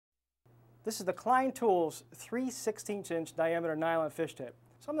This is the Klein Tools 3/16" diameter nylon fish tape.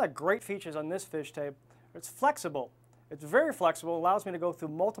 Some of the great features on this fish tape, it's flexible. It's very flexible, allows me to go through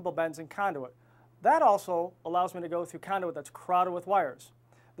multiple bends in conduit. That also allows me to go through conduit that's crowded with wires.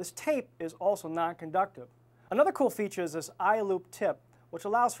 This tape is also non-conductive. Another cool feature is this eye loop tip, which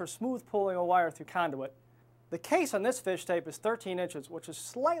allows for smooth pulling of wire through conduit. The case on this fish tape is 13 inches, which is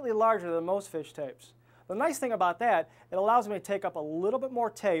slightly larger than most fish tapes. The nice thing about that, it allows me to take up a little bit more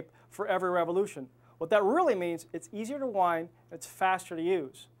tape for every revolution. What that really means, it's easier to wind, it's faster to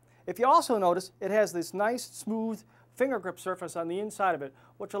use. If you also notice, it has this nice, smooth finger grip surface on the inside of it,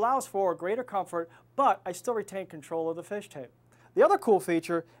 which allows for greater comfort, but I still retain control of the fish tape. The other cool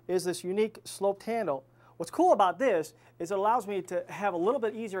feature is this unique sloped handle. What's cool about this is it allows me to have a little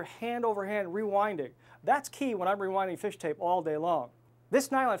bit easier hand-over-hand rewinding. That's key when I'm rewinding fish tape all day long. This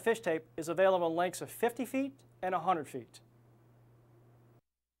nylon fish tape is available in lengths of 50 feet and 100 feet.